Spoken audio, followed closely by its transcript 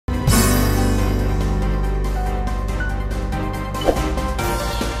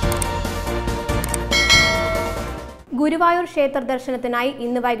ഗുരുവായൂർ ക്ഷേത്ര ദർശനത്തിനായി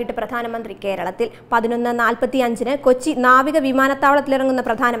ഇന്ന് വൈകിട്ട് പ്രധാനമന്ത്രി കേരളത്തിൽ 11:45 കൊച്ചി നാവിക വിമാനത്താവളത്തിലിറങ്ങുന്ന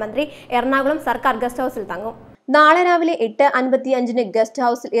പ്രധാനമന്ത്രി എറണാകുളം സർക്കാർ ഗസ്റ്റ് ഹൗസിൽ തങ്ങും. നാളെ രാവിലെ 8:55 ഗസ്റ്റ്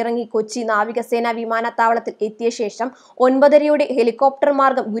ഹൗസിൽ ഇറങ്ങി കൊച്ചി നാവികസേന വിമാനത്താവളത്തിൽ എത്തിയ ശേഷം 9:30 ഹെലികോപ്റ്റർ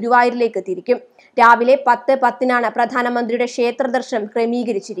മാർഗം ഗുരുവായൂരിലേക്ക് തിരിക്കും. രാവിലെ 10:10 പ്രധാനമന്ത്രിയുടെ ക്ഷേത്ര ദർശനം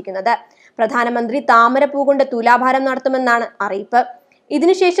ക്രമീകരിച്ചിരിക്കുന്നത്. പ്രധാനമന്ത്രി താമരപ്പൂ കൊണ്ട് തുലാഭാരം നടത്തുമെന്നാണ് അറിയിപ്പ്.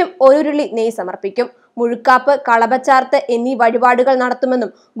 ഇതിനുശേഷം ഒരുരുളി നെയ്യ് സമർപ്പിക്കും. മുഴുക്കാപ്പ്, കളഭച്ചാർത്ത് എന്നീ വഴിപാടുകൾ നടത്തുമെന്നും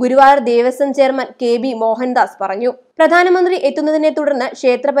ഗുരുവായൂർ ദേവസ്വം ചെയർമാൻ KB മോഹൻദാസ് പറഞ്ഞു. പ്രധാനമന്ത്രി എത്തുന്നതിനെ തുടർന്ന്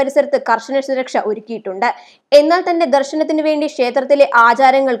ക്ഷേത്ര പരിസരത്ത് കർശന സുരക്ഷ ഒരുക്കിയിട്ടുണ്ട്. എന്നാൽ തന്റെ ദർശനത്തിന് വേണ്ടി ക്ഷേത്രത്തിലെ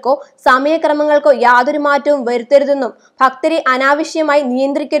ആചാരങ്ങൾക്കോ സമയക്രമങ്ങൾക്കോ യാതൊരു മാറ്റവും വരുത്തരുതെന്നും ഭക്തരെ അനാവശ്യമായി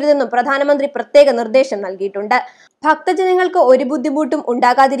നിയന്ത്രിക്കരുതെന്നും പ്രധാനമന്ത്രി പ്രത്യേക നിർദ്ദേശം നൽകിയിട്ടുണ്ട്. ഭക്തജനങ്ങൾക്ക് ഒരു ബുദ്ധിമുട്ടും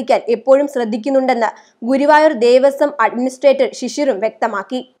ഉണ്ടാകാതിരിക്കാൻ എപ്പോഴും ശ്രദ്ധിക്കുന്നുണ്ടെന്ന് ഗുരുവായൂർ ദേവസ്വം അഡ്മിനിസ്ട്രേറ്റർ ശിശിറും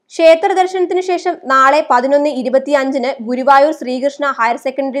വ്യക്തമാക്കി. ക്ഷേത്ര ദർശനത്തിന് ശേഷം നാളെ 11:25 Guruvayur Sreekrishna higher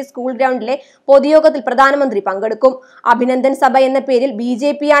secondary school ഗ്രൗണ്ടിലെ പൊതുയോഗത്തിൽ പ്രധാനമന്ത്രി പങ്കെടുക്കും. അഭിനന്ദൻ സഭ എന്ന പേരിൽ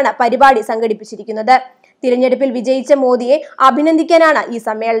BJP-യാണ് പരിപാടി സംഘടിപ്പിച്ചിരിക്കുന്നത്. തിരഞ്ഞെടുപ്പിൽ വിജയിച്ച മോദിയെ അഭിനന്ദിക്കാനാണ് ഈ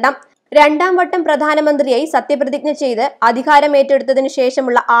സമ്മേളനം. രണ്ടാം വട്ടം പ്രധാനമന്ത്രിയായി സത്യപ്രതിജ്ഞ ചെയ്ത് അധികാരമേറ്റെടുത്തതിനു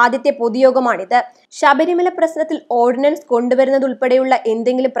ശേഷമുള്ള ആദ്യത്തെ പൊതുയോഗമാണിത്. ശബരിമല പ്രശ്നത്തിൽ ഓർഡിനൻസ് കൊണ്ടുവരുന്നതുൾപ്പെടെയുള്ള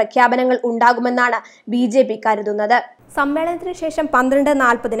എന്തെങ്കിലും പ്രഖ്യാപനങ്ങൾ ഉണ്ടാകുമെന്നാണ് BJP കരുതുന്നത്. സമ്മേളനത്തിന് ശേഷം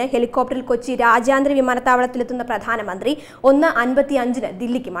 12:40 ഹെലികോപ്റ്ററിൽ കൊച്ചി രാജ്യാന്തര വിമാനത്താവളത്തിലെത്തുന്ന പ്രധാനമന്ത്രി 1:55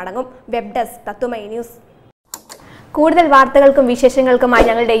 ദില്ലിക്ക് മടങ്ങും. Web desk Tatwamayi news. കൂടുതൽ വാർത്തകൾക്കും വിശേഷങ്ങൾക്കുമായി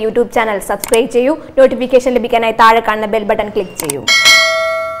ഞങ്ങളുടെ YouTube ചാനൽ സബ്സ്ക്രൈബ് ചെയ്യൂ. നോട്ടിഫിക്കേഷൻ ലഭിക്കാനായി താഴെ കാണുന്ന ബെൽ ബട്ടൺ ക്ലിക്ക് ചെയ്യൂ.